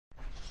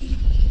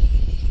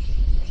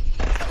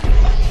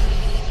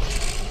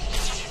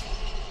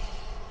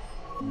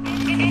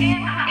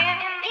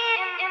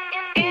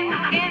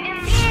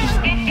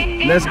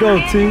Let's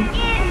go, T.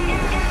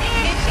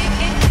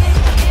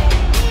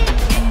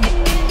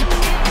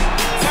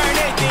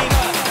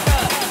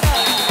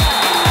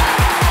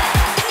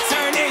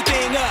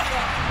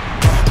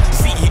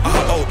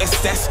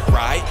 That's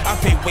right. I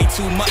pay way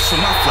too much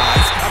for my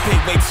flights. I pay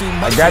way too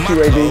much for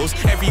my clothes.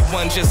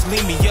 Everyone just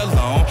leave me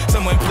alone.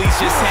 Someone please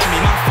just hand me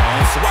my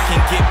phone so I can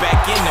get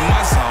back into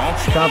my zone.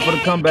 Time for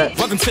the comeback.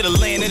 Welcome to the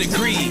land of the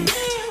greed.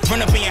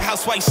 Run up in your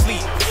house while you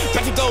sleep.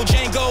 Back to gold,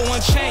 Django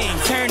on chain.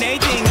 Turn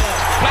everything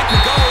up. Black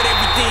and gold,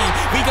 everything.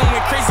 We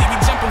going crazy. We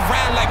jump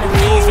around like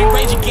Marines. We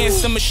rage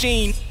against the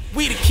machine.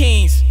 We the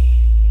kings.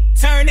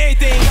 Turn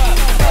everything up.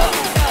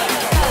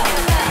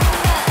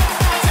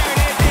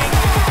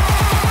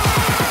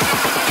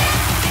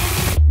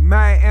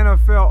 Madden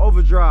NFL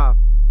Overdrive.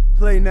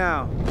 Play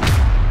now.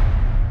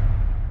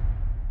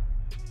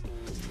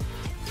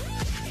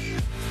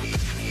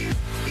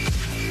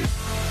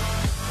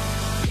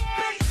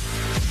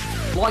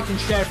 Like and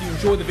share if you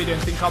enjoy the video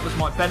and think others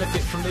might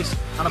benefit from this,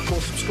 and of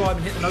course subscribe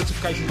and hit the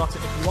notification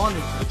button if you are new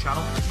to the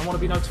channel and want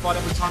to be notified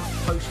every time I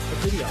post a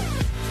video.